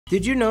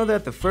Did you know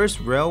that the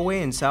first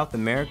railway in South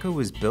America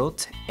was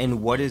built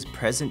in what is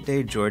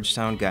present-day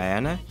Georgetown,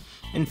 Guyana?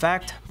 In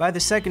fact, by the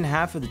second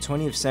half of the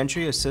 20th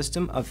century, a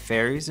system of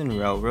ferries and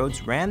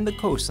railroads ran the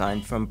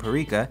coastline from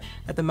Parika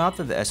at the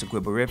mouth of the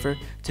Essequibo River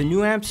to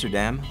New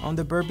Amsterdam on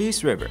the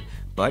Berbice River.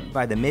 But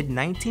by the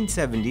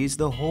mid-1970s,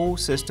 the whole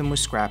system was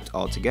scrapped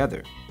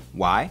altogether.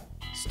 Why?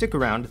 Stick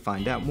around to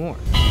find out more.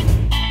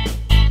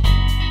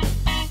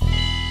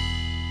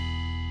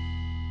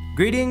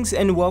 Greetings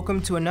and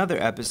welcome to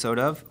another episode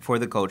of For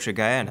The Culture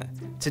Guyana.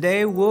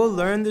 Today we'll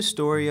learn the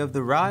story of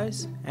the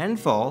rise and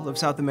fall of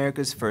South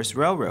America's first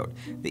railroad,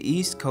 the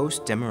East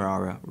Coast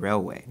Demerara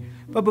Railway.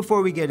 But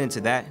before we get into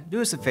that,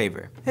 do us a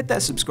favor, hit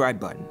that subscribe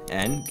button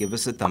and give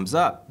us a thumbs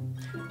up.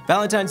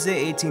 Valentine's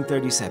Day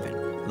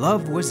 1837.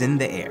 Love was in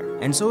the air,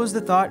 and so was the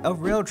thought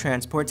of rail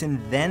transport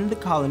in then the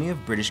colony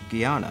of British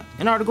Guiana.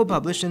 An article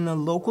published in the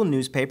local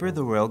newspaper,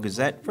 the Royal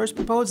Gazette, first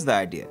proposed the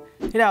idea.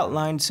 It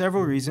outlined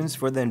several reasons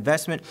for the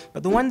investment,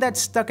 but the one that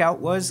stuck out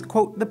was,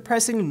 quote, the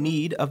pressing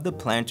need of the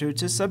planter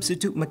to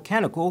substitute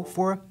mechanical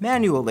for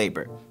manual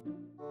labor.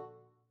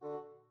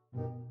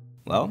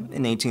 Well,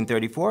 in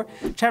 1834,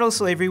 chattel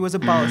slavery was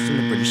abolished in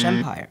the British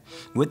Empire.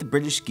 With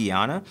British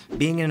Guiana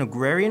being an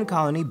agrarian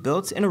colony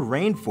built in a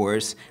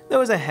rainforest, there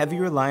was a heavy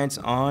reliance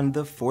on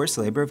the forced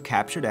labor of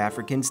captured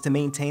Africans to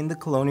maintain the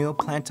colonial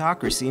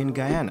plantocracy in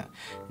Guyana.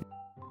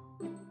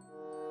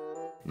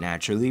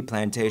 Naturally,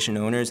 plantation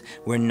owners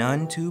were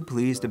none too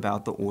pleased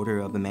about the order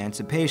of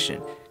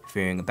emancipation.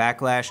 Fearing a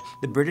backlash,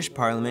 the British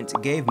Parliament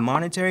gave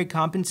monetary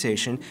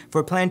compensation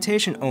for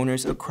plantation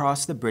owners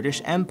across the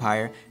British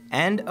Empire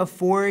and a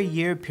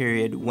 4-year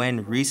period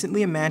when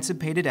recently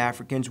emancipated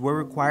Africans were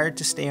required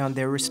to stay on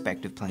their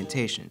respective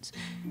plantations.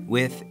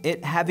 With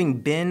it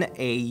having been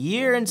a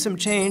year and some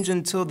change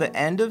until the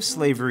end of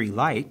slavery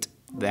light,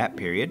 that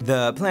period,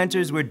 the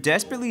planters were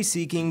desperately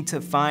seeking to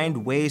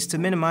find ways to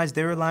minimize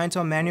their reliance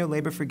on manual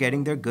labor for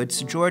getting their goods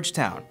to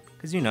Georgetown.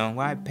 Because, you know,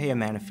 why pay a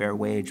man a fair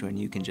wage when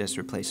you can just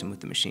replace him with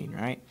the machine,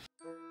 right?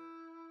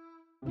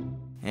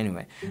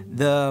 Anyway,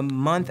 the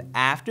month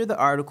after the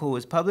article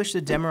was published,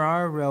 the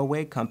Demerara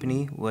Railway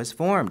Company was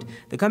formed.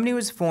 The company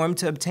was formed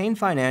to obtain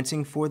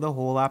financing for the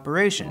whole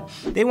operation.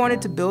 They wanted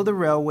to build a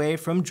railway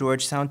from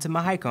Georgetown to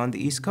Parika on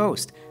the East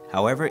Coast.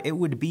 However, it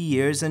would be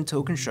years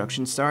until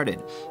construction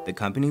started. The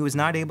company was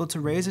not able to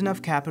raise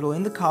enough capital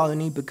in the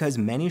colony because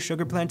many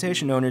sugar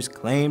plantation owners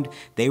claimed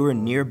they were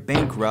near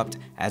bankrupt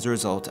as a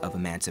result of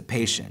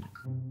emancipation.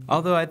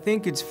 Although I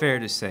think it's fair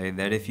to say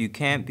that if you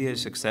can't be a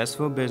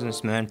successful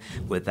businessman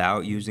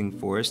without using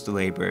forced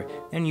labor,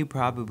 then you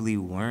probably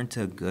weren't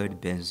a good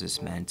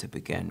businessman to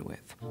begin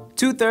with.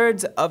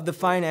 2/3 of the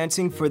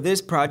financing for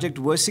this project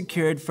was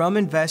secured from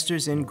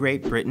investors in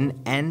Great Britain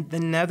and the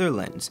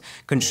Netherlands.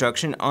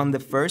 Construction on the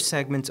first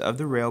segment of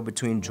the rail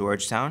between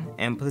Georgetown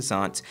and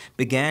Plaisance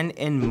began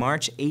in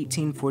March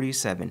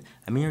 1847,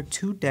 a mere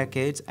 2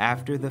 decades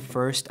after the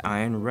first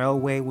iron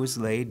railway was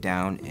laid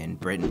down in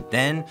Britain.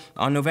 Then,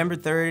 on November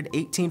 3rd,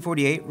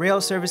 1848,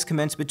 rail service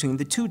commenced between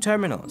the two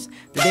terminals.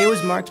 The day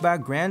was marked by a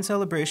grand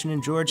celebration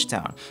in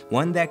Georgetown,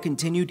 one that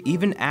continued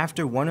even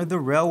after one of the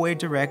railway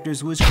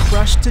directors was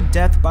crushed to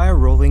death by a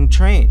rolling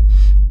train.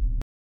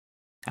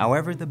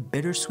 However, the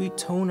bittersweet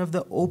tone of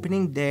the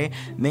opening day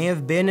may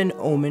have been an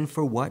omen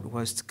for what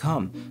was to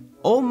come.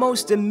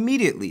 Almost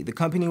immediately, the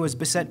company was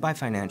beset by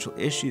financial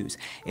issues.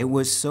 It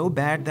was so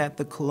bad that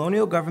the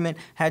colonial government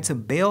had to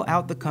bail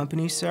out the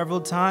company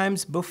several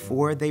times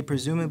before they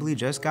presumably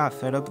just got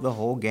fed up with the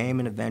whole game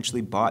and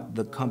eventually bought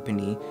the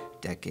company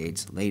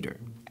decades later.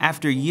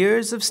 After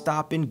years of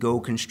stop-and-go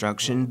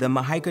construction, the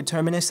Parika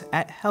terminus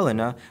at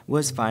Helena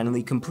was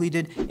finally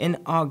completed in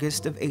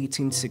August of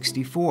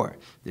 1864.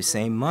 The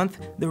same month,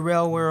 the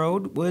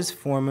railroad was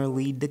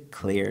formally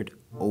declared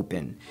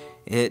open.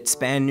 It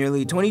spanned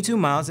nearly 22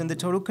 miles and the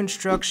total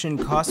construction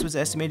cost was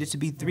estimated to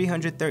be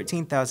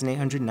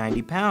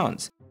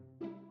 £313,890.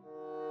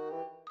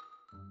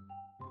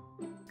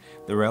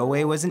 The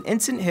railway was an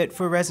instant hit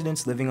for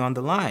residents living on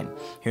the line.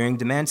 Hearing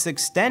demands to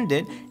extend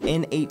it,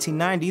 in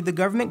 1890, the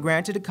government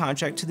granted a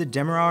contract to the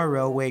Demerara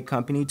Railway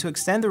Company to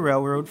extend the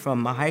railroad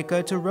from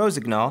Parika to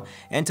Rossignol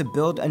and to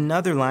build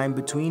another line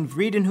between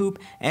Vredenhoop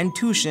and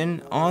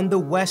Tuichen on the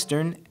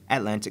western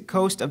Atlantic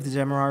coast of the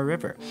Demerara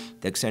River.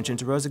 The extension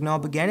to Rossignol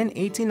began in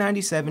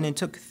 1897 and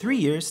took 3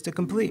 years to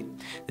complete.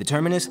 The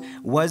terminus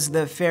was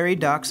the ferry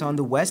docks on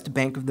the west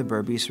bank of the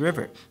Berbice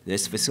River.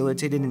 This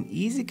facilitated an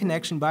easy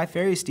connection by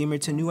ferry steamer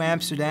to New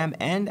Amsterdam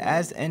and,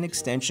 as an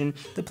extension,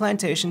 the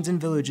plantations and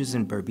villages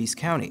in Berbice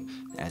County.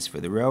 As for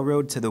the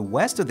railroad to the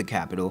west of the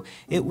capital,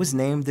 it was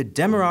named the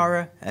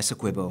Demerara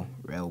Essequibo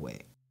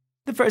Railway.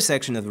 The first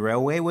section of the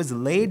railway was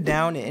laid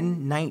down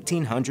in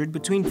 1900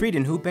 between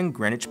Vredenhoop and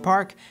Greenwich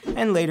Park,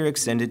 and later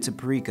extended to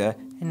Parika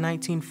in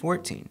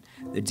 1914.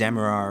 The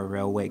Demerara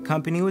Railway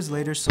Company was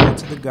later sold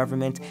to the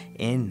government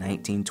in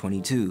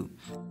 1922.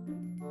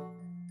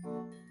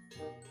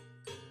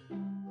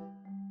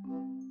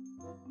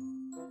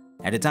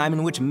 At a time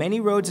in which many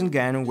roads in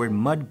Guyana were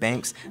mud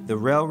banks, the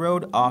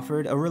railroad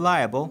offered a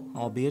reliable,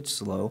 albeit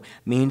slow,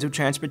 means of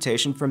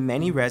transportation for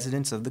many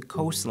residents of the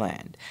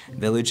coastland.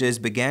 Villages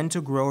began to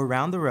grow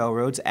around the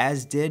railroads,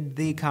 as did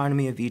the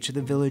economy of each of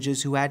the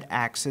villages who had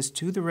access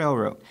to the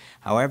railroad.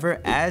 However,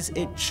 as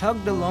it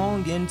chugged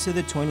along into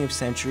the 20th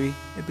century,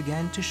 it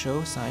began to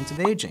show signs of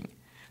aging.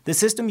 The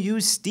system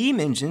used steam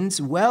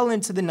engines well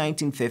into the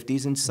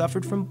 1950s and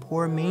suffered from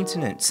poor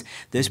maintenance.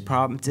 This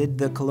prompted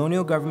the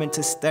colonial government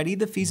to study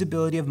the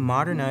feasibility of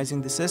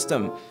modernizing the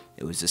system.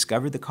 It was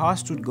discovered the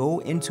cost would go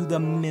into the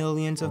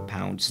millions of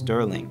pounds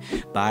sterling.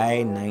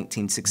 By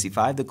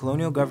 1965, the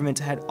colonial government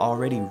had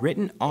already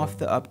written off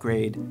the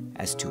upgrade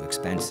as too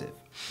expensive.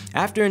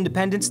 After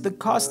independence, the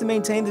cost to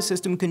maintain the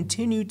system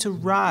continued to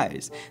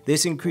rise.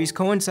 This increase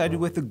coincided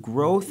with the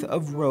growth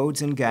of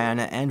roads in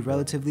Guyana and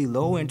relatively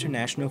low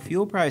international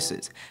fuel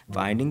prices.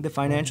 Finding the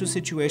financial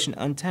situation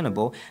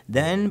untenable,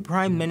 then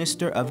Prime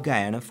Minister of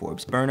Guyana,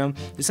 Forbes Burnham,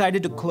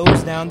 decided to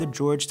close down the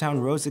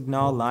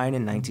Georgetown-Rosignol line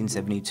in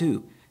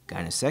 1972.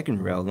 Guyana's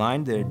second rail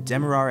line, the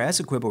Demerara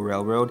Essequibo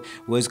Railroad,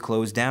 was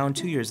closed down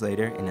 2 years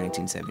later in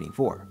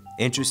 1974.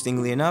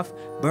 Interestingly enough,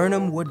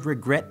 Burnham would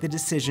regret the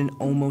decision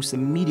almost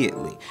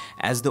immediately,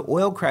 as the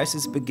oil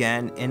crisis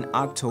began in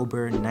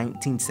October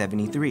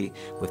 1973.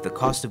 With the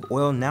cost of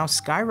oil now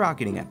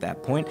skyrocketing at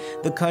that point,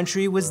 the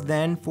country was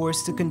then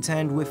forced to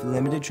contend with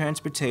limited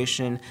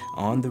transportation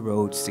on the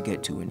roads to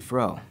get to and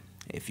fro.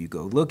 If you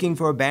go looking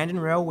for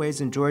abandoned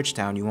railways in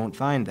Georgetown, you won't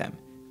find them.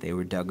 They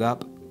were dug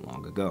up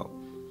long ago.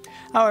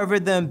 However,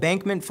 the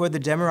embankment for the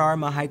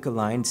Demerara-Mahika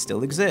line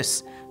still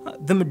exists.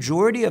 The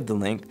majority of the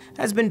length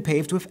has been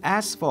paved with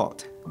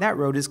asphalt. That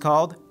road is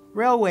called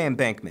Railway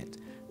Embankment.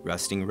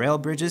 Rusting rail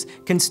bridges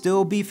can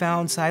still be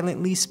found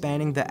silently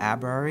spanning the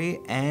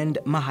Aberari and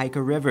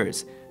Mahika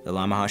rivers. The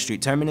Lamaha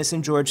Street terminus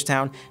in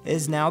Georgetown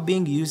is now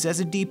being used as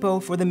a depot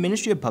for the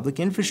Ministry of Public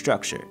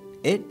Infrastructure.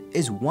 It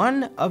is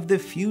one of the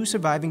few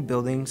surviving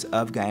buildings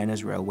of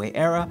Guyana's railway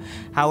era.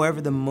 However,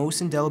 the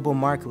most indelible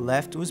mark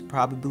left was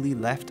probably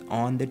left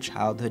on the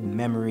childhood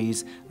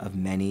memories of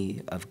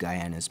many of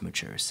Guyana's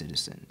mature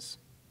citizens.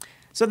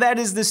 So that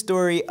is the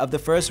story of the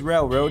first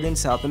railroad in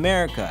South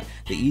America,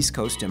 the East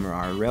Coast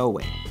Demerara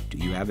Railway. Do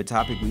you have a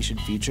topic we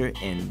should feature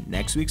in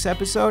next week's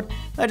episode?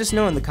 Let us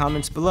know in the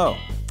comments below.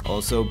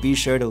 Also, be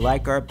sure to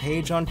like our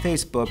page on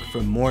Facebook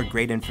for more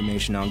great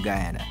information on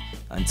Guyana.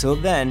 Until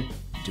then,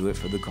 do it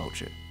for the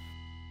culture.